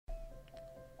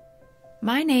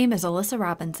My name is Alyssa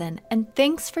Robinson, and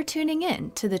thanks for tuning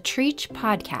in to the Treach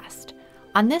podcast.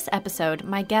 On this episode,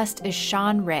 my guest is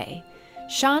Shawn Ray.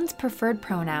 Shawn's preferred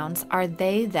pronouns are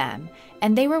they, them,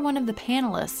 and they were one of the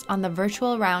panelists on the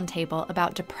virtual roundtable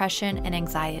about depression and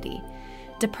anxiety.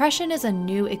 Depression is a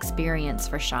new experience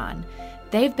for Shawn.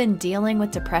 They've been dealing with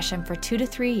depression for 2 to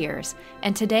 3 years,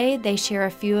 and today they share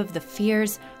a few of the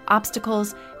fears,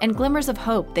 obstacles, and glimmers of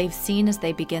hope they've seen as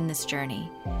they begin this journey.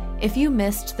 If you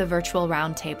missed the virtual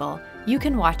roundtable, you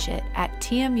can watch it at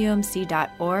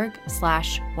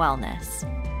tmumc.org/wellness.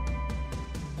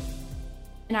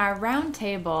 In our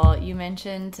roundtable, you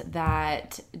mentioned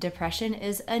that depression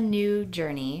is a new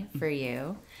journey for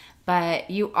you,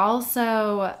 but you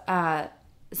also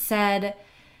said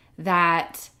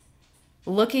that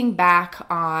looking back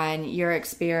on your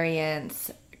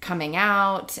experience coming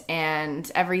out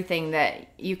and everything, that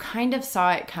you kind of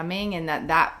saw it coming and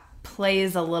that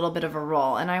plays a little bit of a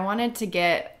role. And I wanted to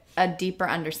get a deeper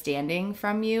understanding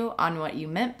from you on what you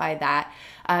meant by that,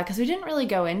 because we didn't really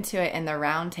go into it in the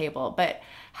roundtable. But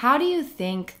how do you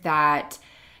think that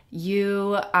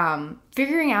you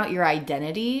figuring out your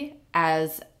identity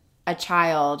as a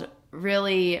child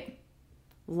really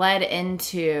led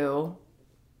into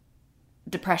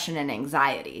depression and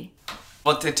anxiety?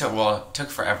 Well, it took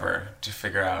forever to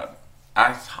figure out.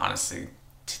 I honestly,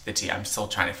 I'm still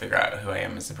trying to figure out who I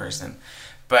am as a person.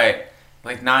 But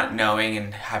like not knowing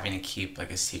and having to keep like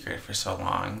a secret for so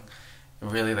long, it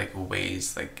really like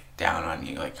weighs like down on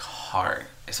you like hard.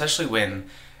 Especially when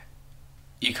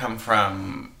you come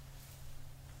from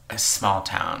a small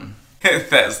town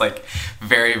that's like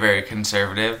very, very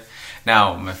conservative.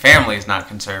 Now, my family is not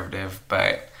conservative,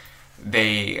 but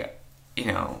they,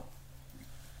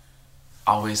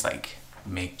 always like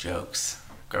make jokes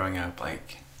growing up,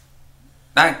 like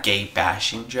not gay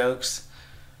bashing jokes,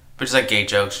 but just like gay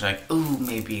jokes. You're like, ooh,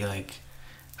 maybe like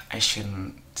I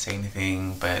shouldn't say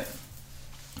anything. But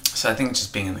so I think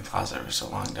just being in the closet for so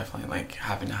long, definitely like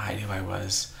having to hide who I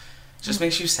was, just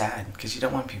makes you sad because you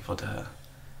don't want people to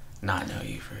not know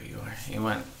you for who you are. You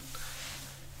want,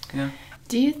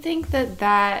 Do you think that Does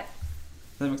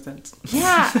that make sense?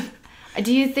 Yeah.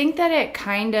 Do you think that it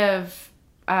kind of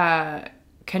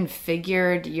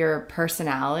configured your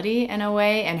personality in a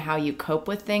way, and how you cope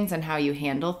with things and how you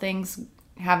handle things,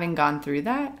 having gone through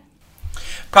that?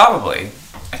 Probably.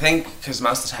 I think because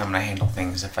most of the time when I handle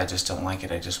things, if I just don't like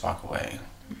it, I just walk away.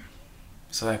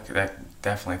 So that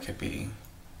definitely could be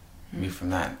me from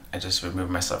that. I just remove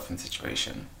myself from the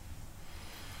situation.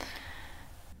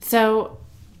 So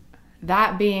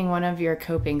that being one of your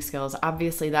coping skills,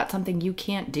 obviously that's something you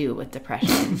can't do with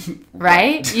depression,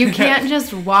 right? You can't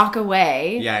just walk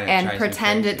away and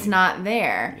pretend it's not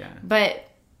there. Yeah. But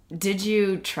did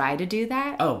you try to do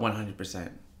that? Oh, 100%.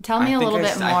 Tell me a little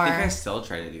bit more. I think I still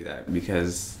try to do that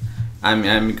because I'm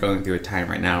going through a time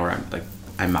right now where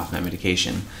I'm off my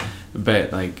medication.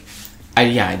 But like, I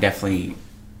think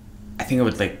I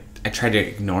would like, I try to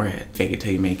ignore it, fake it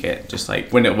till you make it. Just like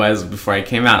when it was before I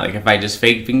came out. Like if I just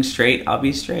fake being straight, I'll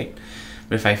be straight.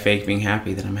 But if I fake being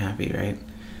happy, then I'm happy, right?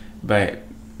 But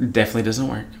it definitely doesn't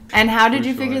work. And how did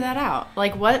you figure that out?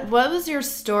 Like what was your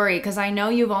story? Because I know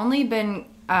you've only been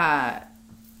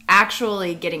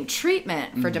actually getting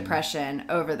treatment for depression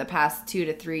over the past 2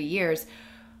 to 3 years.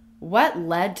 What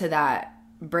led to that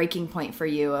breaking point for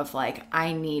you of like,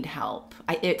 I need help?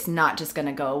 It's not just going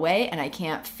to go away and I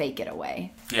can't fake it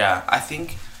away. Yeah, I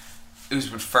think it was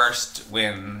first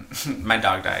when my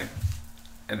dog died.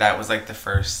 And that was like the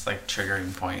first like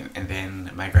triggering point. And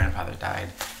then my grandfather died.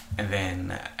 And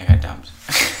then I got dumped.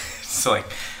 So like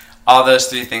all those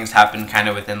 3 things happened kind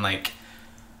of within like,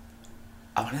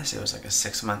 I want to say it was like a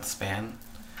 6-month span.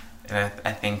 And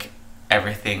I think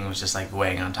everything was just like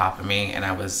weighing on top of me. And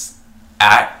I was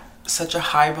at such a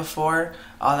high before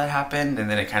all that happened, and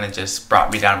then it kind of just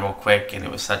brought me down real quick, and it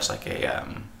was such like a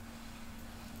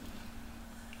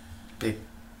big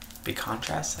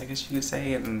contrast, I guess you could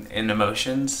say, in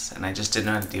emotions, and I just didn't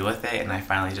know how to deal with it, and I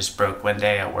finally just broke one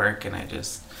day at work, and I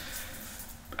was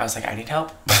like, I need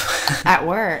help. At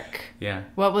work? Yeah.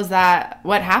 What was that?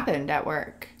 What happened at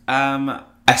work? I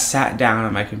sat down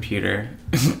at my computer,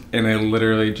 and I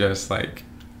literally just like,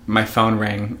 my phone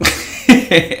rang.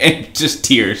 And just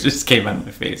tears just came out of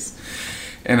my face.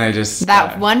 And I just...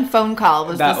 That one phone call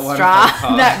was the straw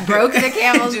that broke the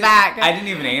camel's back. I didn't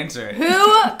even answer it. Who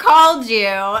called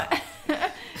you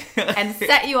and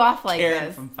set you off like Karen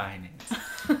this? From finance.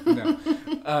 No.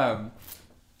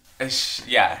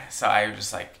 Yeah, so I was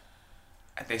just like...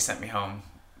 They sent me home.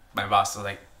 My boss was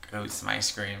like, go eat some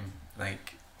ice cream.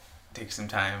 Like, take some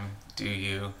time. Do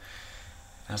you. And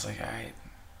I was like, all right.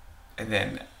 And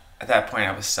then at that point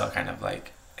I was still kind of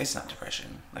like, it's not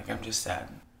depression. Like, I'm just sad.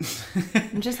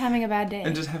 I'm just having a bad day.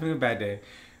 I'm just having a bad day.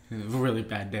 A really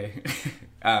bad day.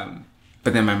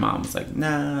 But then my mom was like,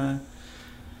 nah.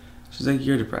 She's like,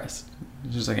 you're depressed.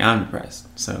 She's like, I'm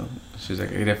depressed. So she's like,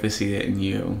 I can definitely see it in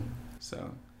you.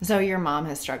 So your mom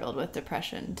has struggled with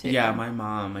depression too? Yeah, my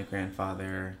mom, my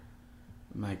grandfather,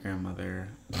 my grandmother.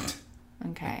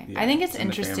 Okay. Yeah, I think it's in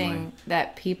the family. interesting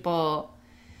that people,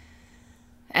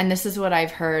 and this is what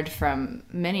I've heard from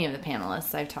many of the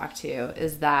panelists I've talked to,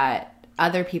 is that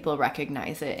other people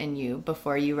recognize it in you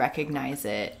before you recognize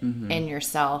it in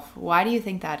yourself. Why do you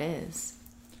think that is?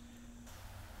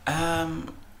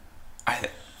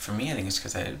 For me, I think it's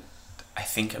because I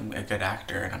think I'm a good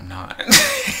actor and I'm not.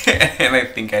 And I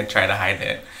think I try to hide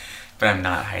it, but I'm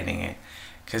not hiding it.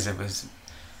 Because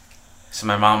so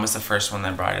my mom was the first one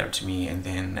that brought it up to me, and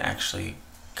then actually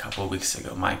a couple of weeks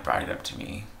ago, Mike brought it up to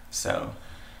me. So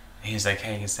he's like,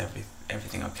 hey, is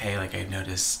everything okay? Like, I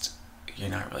noticed you're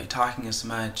not really talking as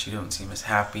much, you don't seem as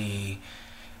happy,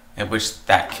 and which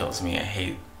that kills me. I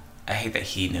hate that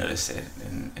he noticed it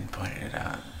and pointed it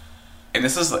out. And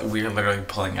this is like, we were literally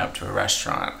pulling up to a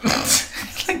restaurant,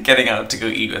 like getting out to go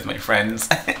eat with my friends,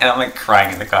 and I'm like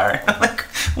crying in the car. I'm like,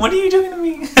 what are you doing to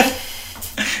me?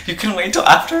 You can wait till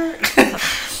after?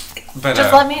 But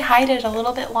just let me hide it a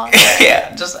little bit longer.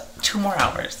 Yeah, just 2 more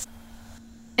hours.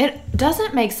 It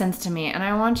doesn't make sense to me, and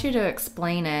I want you to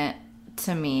explain it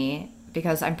to me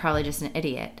because I'm probably just an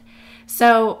idiot.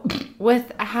 So,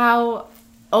 with how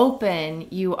open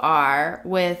you are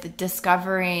with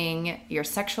discovering your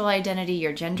sexual identity,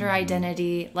 your gender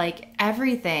identity, like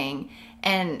everything,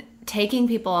 and taking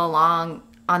people along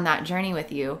on that journey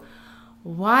with you,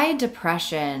 why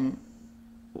depression?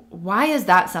 Why is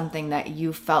that something that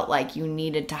you felt like you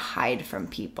needed to hide from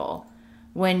people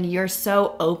when you're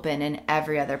so open in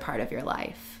every other part of your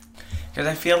life? Because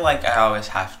I feel like I always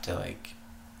have to like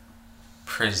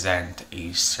present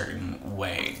a certain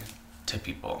way to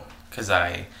people, because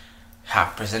I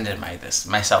have presented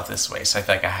myself this way. So I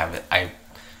feel like I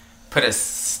put a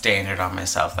standard on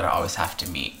myself that I always have to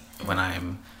meet when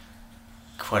I'm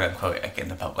quote unquote like in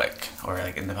the public, or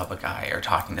like in the public eye, or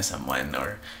talking to someone,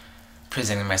 or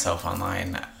presenting myself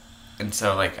online. And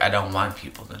so like I don't want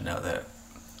people to know that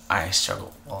I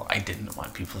struggle. Well, I didn't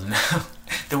want people to know.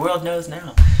 The world knows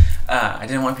now. I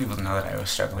didn't want people to know that I was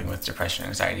struggling with depression and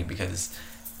anxiety, because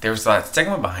there was a lot of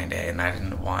stigma behind it, and I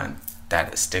didn't want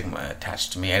that stigma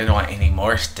attached to me. I didn't want any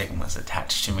more stigmas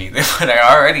attached to me than what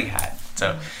I already had.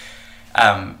 So,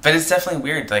 but it's definitely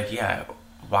weird. Like, yeah,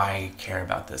 why care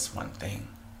about this one thing?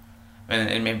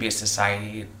 And maybe it's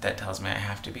society that tells me I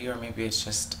have to be, or maybe it's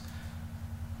just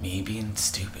me being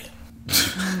stupid.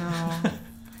 No.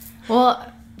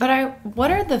 Well, but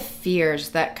what are the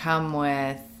fears that come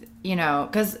with,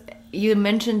 because you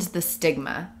mentioned the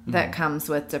stigma that comes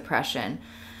with depression,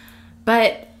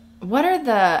 but what are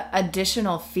the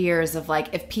additional fears of,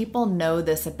 like, if people know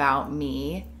this about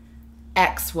me,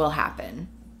 X will happen?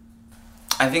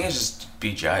 I think it's just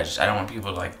be judged. I don't want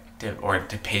people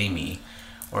to pity me,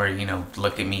 or,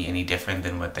 look at me any different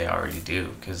than what they already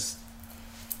do, because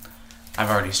I've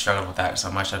already struggled with that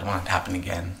so much. I don't want it to happen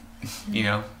again,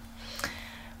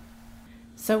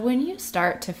 So when you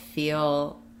start to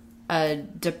feel a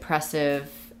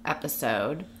depressive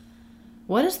episode,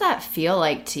 what does that feel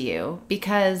like to you?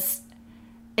 Because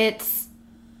it's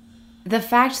the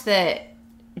fact that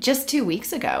just 2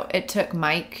 weeks ago, it took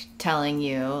Mike telling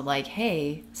you, like,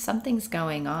 hey, something's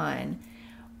going on.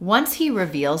 Once he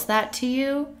reveals that to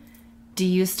you, do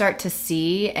you start to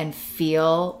see and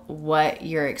feel what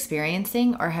you're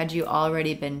experiencing, or had you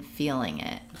already been feeling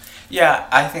it? Yeah,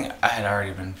 I think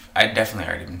I'd definitely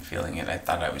already been feeling it. I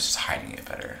thought I was just hiding it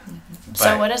better. Mm-hmm.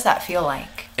 So what does that feel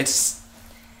like?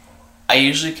 I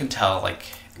usually can tell, like,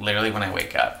 literally when I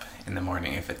wake up in the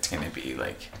morning, if it's going to be,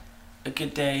 like, a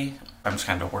good day. I'm just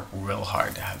going to work real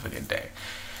hard to have a good day.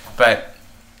 But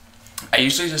I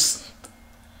usually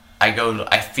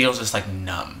I feel just, like,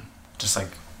 numb. Just, like,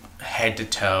 head to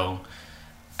toe,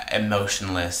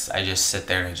 emotionless. I just sit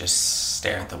there and I just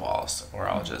stare at the walls, or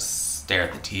I'll just stare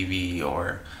at the TV,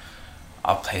 or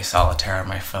I'll play solitaire on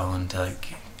my phone to,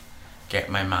 like, get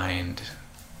my mind,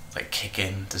 like, kick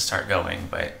in to start going.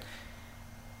 But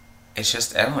it's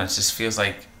just, I don't know, it just feels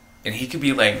like, and he could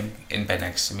be laying in bed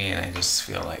next to me, and I just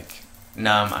feel like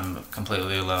numb. I'm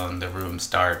completely alone. The room's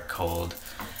dark, cold.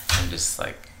 I'm just,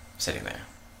 like, sitting there.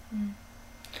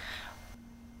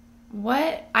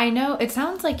 What I know, it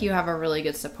sounds like you have a really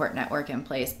good support network in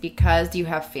place because you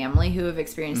have family who have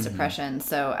experienced depression.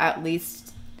 So at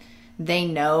least they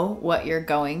know what you're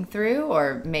going through,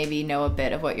 or maybe know a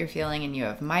bit of what you're feeling, and you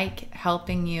have Mike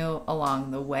helping you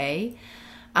along the way.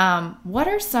 What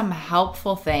are some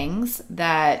helpful things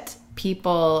that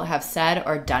people have said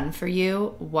or done for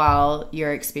you while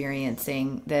you're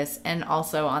experiencing this? And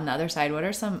also on the other side, what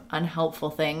are some unhelpful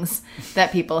things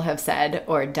that people have said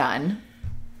or done?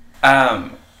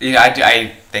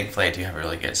 I thankfully I do have a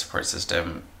really good support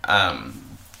system.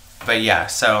 But yeah,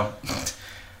 so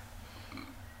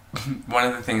one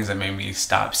of the things that made me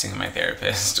stop seeing my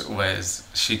therapist was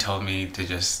she told me to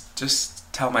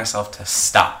just tell myself to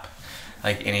stop.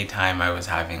 Like anytime I was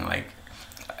having like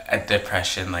a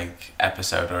depression like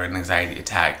episode or an anxiety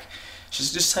attack,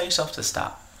 just tell yourself to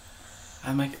stop.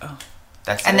 I'm like, oh,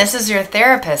 that's and it. this is your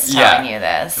therapist telling you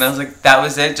this. And I was like, that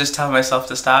was it? Just tell myself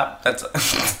to stop? That's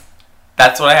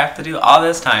that's what I have to do all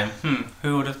this time?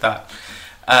 Who would have thought?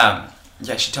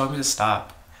 Yeah, she told me to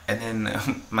stop. And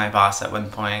then my boss at one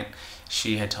point,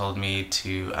 she had told me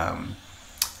to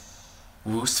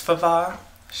woosfava.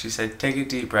 She said, take a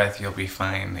deep breath, you'll be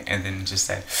fine. And then just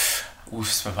said,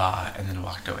 woosfava, and then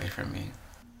walked away from me.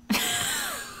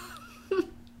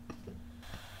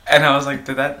 And I was like,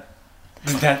 did that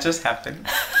just happen?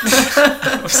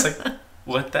 I was like,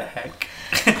 what the heck?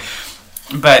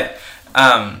 But,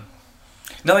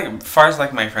 no, like, as far as,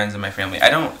 like, my friends and my family,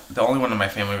 the only one in my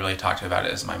family really talked about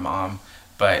it is my mom.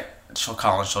 But she'll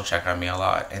call and she'll check on me a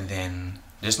lot. And then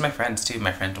just my friends, too.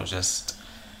 My friends will just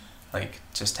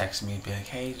text me and be like,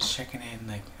 hey, just checking in.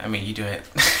 Like, I mean, you do it.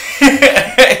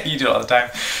 You do it all the time.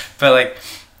 But, like,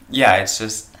 yeah, it's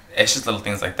just little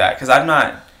things like that. Because I'm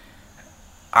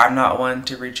not one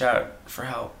to reach out for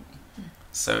help.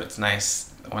 So it's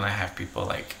nice when I have people,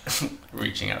 like,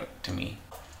 reaching out to me.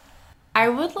 I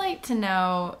would like to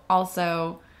know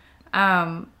also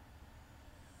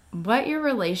what your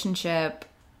relationship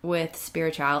with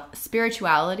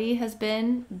spirituality has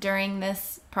been during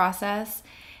this process,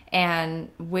 and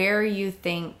where you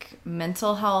think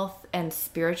mental health and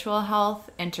spiritual health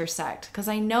intersect. Because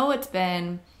I know it's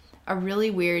been a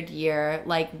really weird year.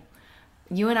 Like,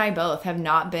 you and I both have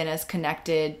not been as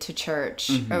connected to church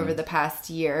over the past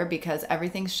year because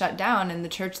everything's shut down, and the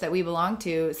church that we belong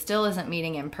to still isn't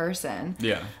meeting in person.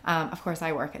 Yeah. Of course,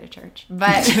 I work at a church,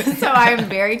 but so I'm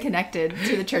very connected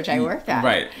to the church I work at.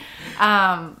 Right.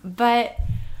 But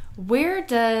where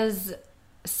does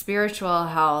spiritual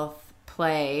health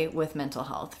play with mental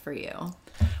health for you?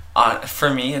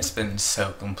 For me, it's been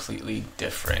so completely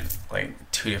different,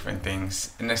 like two different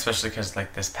things, and especially because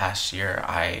like this past year,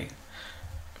 I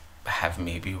have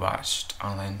maybe watched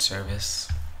online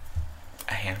service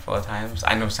a handful of times.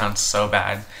 I know it sounds so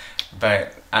bad,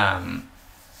 but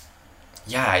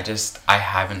yeah, I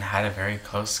haven't had a very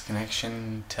close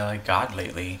connection to like God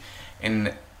lately,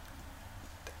 and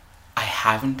I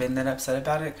haven't been that upset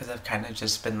about it because I've kind of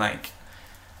just been like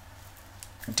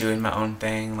doing my own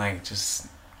thing, like just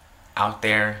out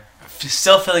there,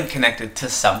 still feeling connected to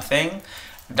something.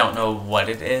 Don't know what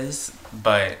it is,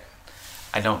 but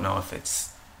I don't know if it's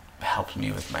helped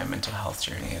me with my mental health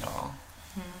journey at all,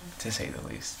 to say the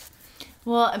least.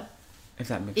 Well, if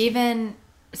that makes sense.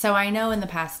 So I know in the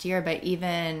past year, but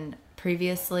even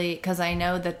previously, because I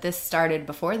know that this started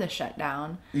before the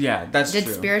shutdown. Yeah, that's true.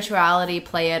 Did spirituality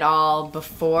play at all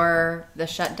before the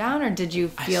shutdown, or did you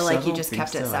feel like you just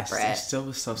kept it separate? It still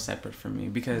was so separate from me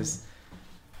because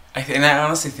I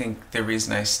honestly think the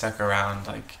reason I stuck around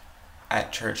like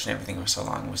at church and everything for so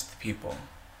long was the people,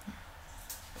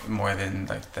 more than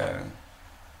like the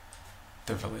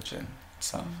religion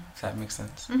itself. Does that make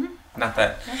sense? Not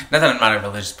that I'm not a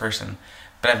religious person,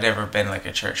 but I've never been like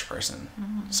a church person.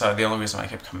 So the only reason why I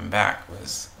kept coming back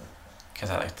was because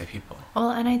I liked the people.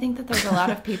 Well, and I think that there's a lot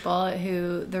of people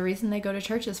who the reason they go to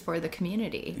church is for the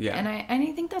community. Yeah. And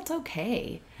I think that's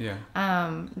okay. Yeah.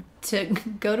 To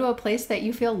go to a place that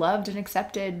you feel loved and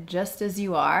accepted just as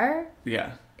you are.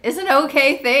 Yeah. Is an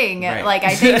okay thing. Right. Like,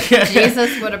 I think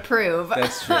Jesus would approve.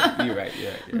 That's true. You're right.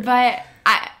 But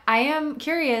I am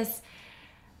curious,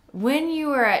 when you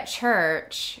were at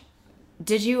church,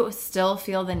 did you still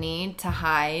feel the need to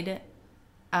hide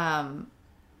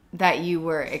that you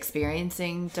were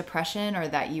experiencing depression or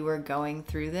that you were going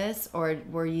through this? Or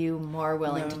were you more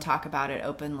willing to talk about it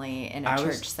openly in a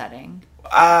church setting?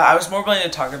 I was more willing to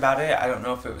talk about it. I don't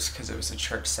know if it was because it was a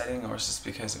church setting or just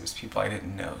because it was people I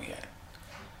didn't know yet.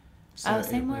 So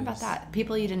say more about that.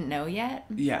 People you didn't know yet?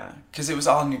 Yeah, because it was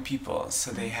all new people,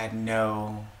 so they had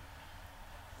no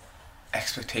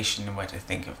expectation of what to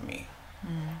think of me.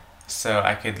 So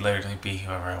I could literally be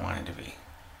whoever I wanted to be.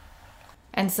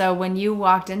 And so when you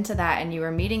walked into that and you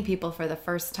were meeting people for the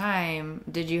first time,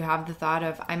 did you have the thought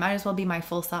of, I might as well be my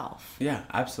full self? Yeah,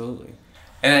 absolutely.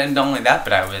 And not only that,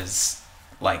 but I was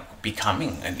like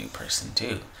becoming a new person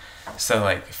too. So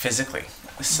like physically.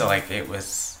 So like it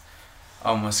was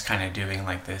almost kind of doing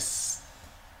like this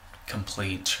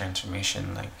complete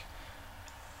transformation like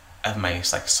of my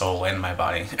like soul and my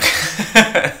body.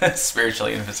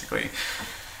 Spiritually and physically.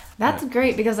 That's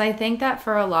great, because I think that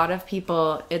for a lot of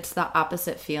people, it's the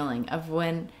opposite feeling of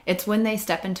when they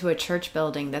step into a church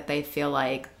building that they feel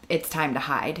like it's time to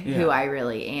hide who I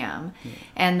really am. Yeah.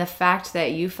 And the fact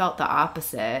that you felt the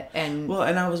opposite. And well,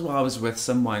 and I was with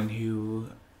someone who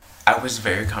I was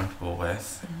very comfortable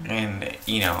with. Mm-hmm. And,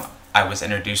 you know, I was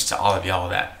introduced to all of y'all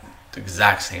that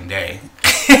exact same day.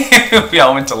 We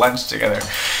all went to lunch together.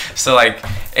 So, like,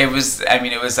 it was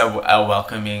a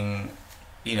welcoming,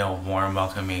 you know, warm,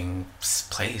 welcoming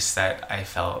place that I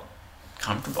felt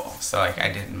comfortable. So, like,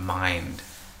 I didn't mind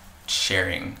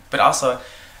sharing. But also,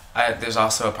 there's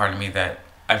also a part of me that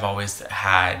I've always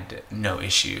had no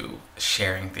issue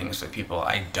sharing things with people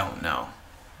I don't know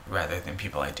rather than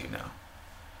people I do know.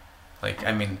 Like,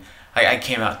 I mean, I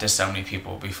came out to so many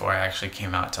people before I actually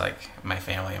came out to, like, my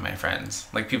family and my friends.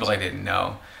 Like, people I didn't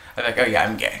know. I'm like, oh, yeah,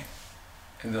 I'm gay.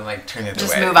 And then, like, turn it away.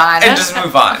 Just move on. And just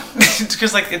move on.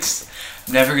 Because, like, it's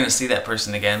never going to see that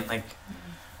person again. Like,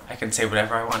 I can say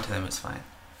whatever I want to them. It's fine.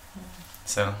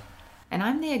 So... And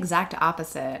I'm the exact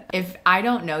opposite. If I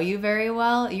don't know you very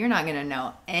well, you're not going to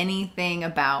know anything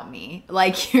about me.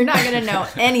 Like, you're not going to know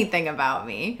anything about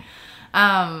me.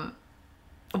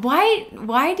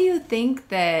 Why do you think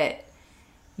that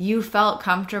you felt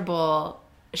comfortable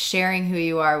sharing who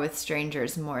you are with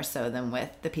strangers more so than with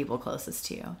the people closest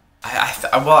to you? I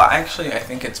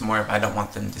think it's more of I don't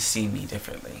want them to see me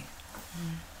differently.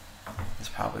 That's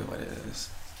probably what it is.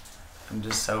 I'm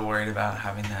just so worried about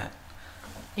having that.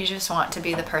 You just want to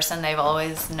be the person they've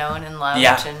always known and loved,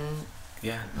 and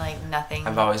like nothing.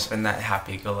 I've always been that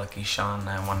happy-go-lucky Sean.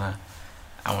 I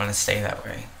wanna stay that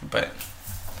way, but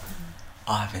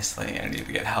obviously I need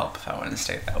to get help if I want to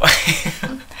stay that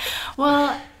way.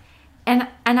 Well, and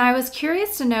I was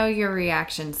curious to know your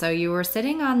reaction. So you were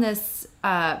sitting on this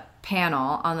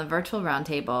panel on the virtual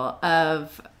roundtable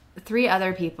of 3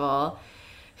 other people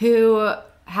who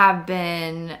have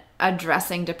been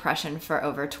addressing depression for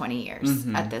over 20 years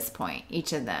at this point,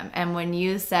 each of them. And when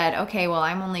you said, okay, well,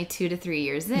 I'm only 2 to 3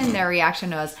 years in, their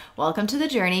reaction was, welcome to the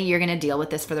journey. You're going to deal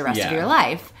with this for the rest of your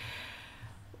life.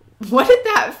 What did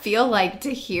that feel like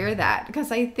to hear that?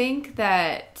 Because I think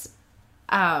that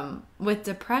with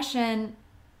depression,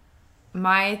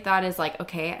 my thought is like,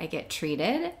 okay, I get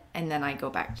treated and then I go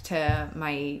back to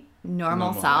my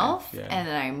normal self and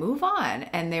then I move on.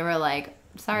 And they were like,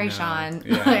 sorry, no, Sean.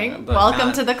 Yeah, like,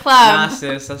 welcome to the club. Nah,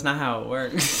 sis, that's not how it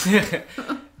works.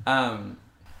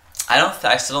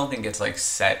 I still don't think it's like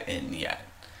set in yet.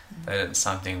 That it's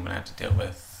something I'm gonna have to deal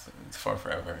with for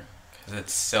forever, because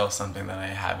it's still something that I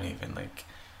haven't even like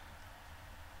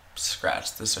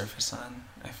scratched the surface on.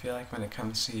 I feel like when it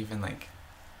comes to even like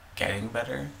getting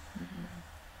better.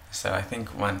 So I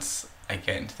think once I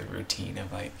get into the routine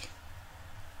of like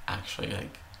actually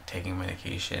like taking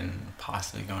medication,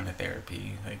 possibly going to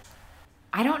therapy, like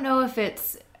I don't know if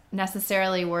it's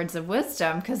necessarily words of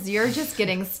wisdom because you're just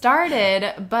getting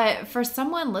started, but for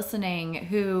someone listening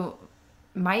who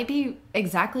might be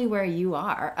exactly where you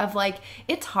are, of like,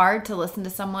 it's hard to listen to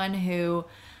someone who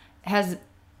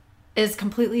is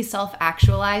completely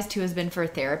self-actualized, who has been for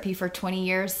therapy for 20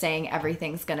 years saying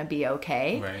everything's going to be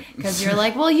okay. Right. Because you're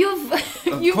like, well, you've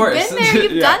been there,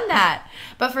 you've done that.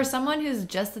 But for someone who's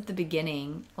just at the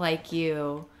beginning, like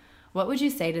you, what would you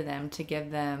say to them to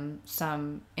give them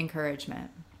some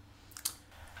encouragement?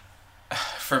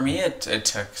 For me, it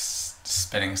took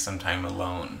spending some time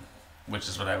alone, which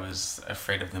is what I was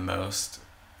afraid of the most,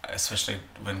 especially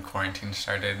when quarantine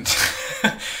started.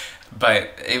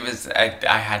 But it was, I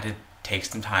had to take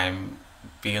some time,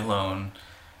 be alone,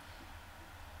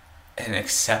 and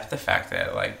accept the fact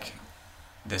that, like,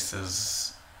 this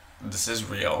is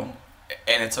real,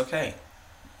 and it's okay.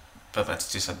 But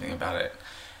let's do something about it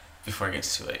before it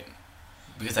gets too late.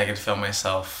 Because I could feel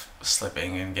myself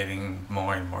slipping and getting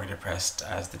more and more depressed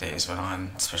as the days went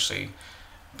on, especially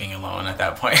being alone at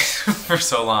that point for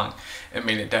so long. It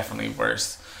made it definitely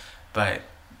worse. But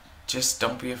just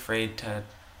don't be afraid to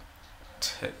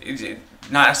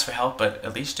not ask for help, but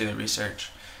at least do the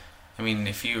research. I mean,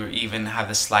 if you even have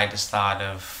the slightest thought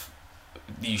of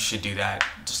you should do that,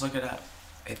 just look it up.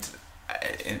 It's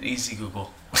an easy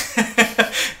Google.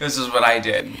 This is what I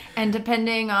did. And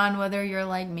depending on whether you're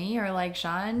like me or like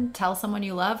Sean, tell someone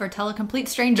you love or tell a complete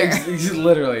stranger.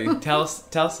 Literally, tell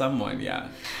someone. Yeah,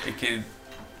 it could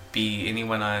be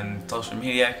anyone on social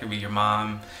media. It could be your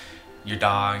mom, your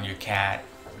dog, your cat.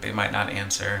 They might not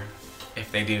answer.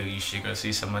 if they do, you should go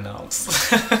see someone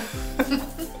else.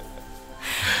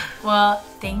 Well,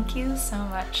 thank you so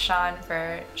much, Sean,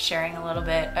 for sharing a little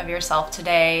bit of yourself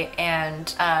today and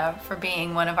for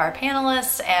being one of our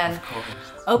panelists and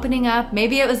opening up.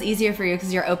 Maybe it was easier for you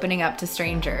because you're opening up to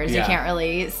strangers. You can't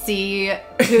really see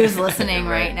who's listening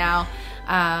right now.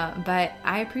 But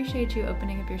I appreciate you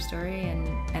opening up your story,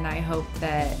 and I hope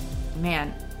that,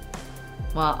 man,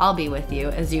 well, I'll be with you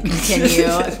as you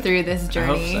continue through this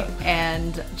journey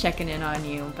and checking in on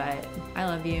you. But I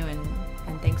love you, and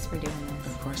thanks for doing this.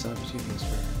 Of course, I love you too. Thanks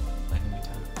for letting me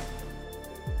talk.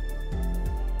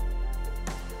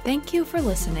 Thank you for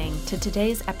listening to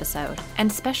today's episode,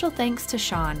 and special thanks to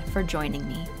Sean for joining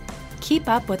me. Keep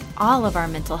up with all of our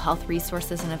mental health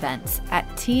resources and events at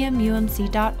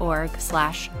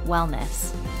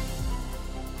tmumc.org/wellness.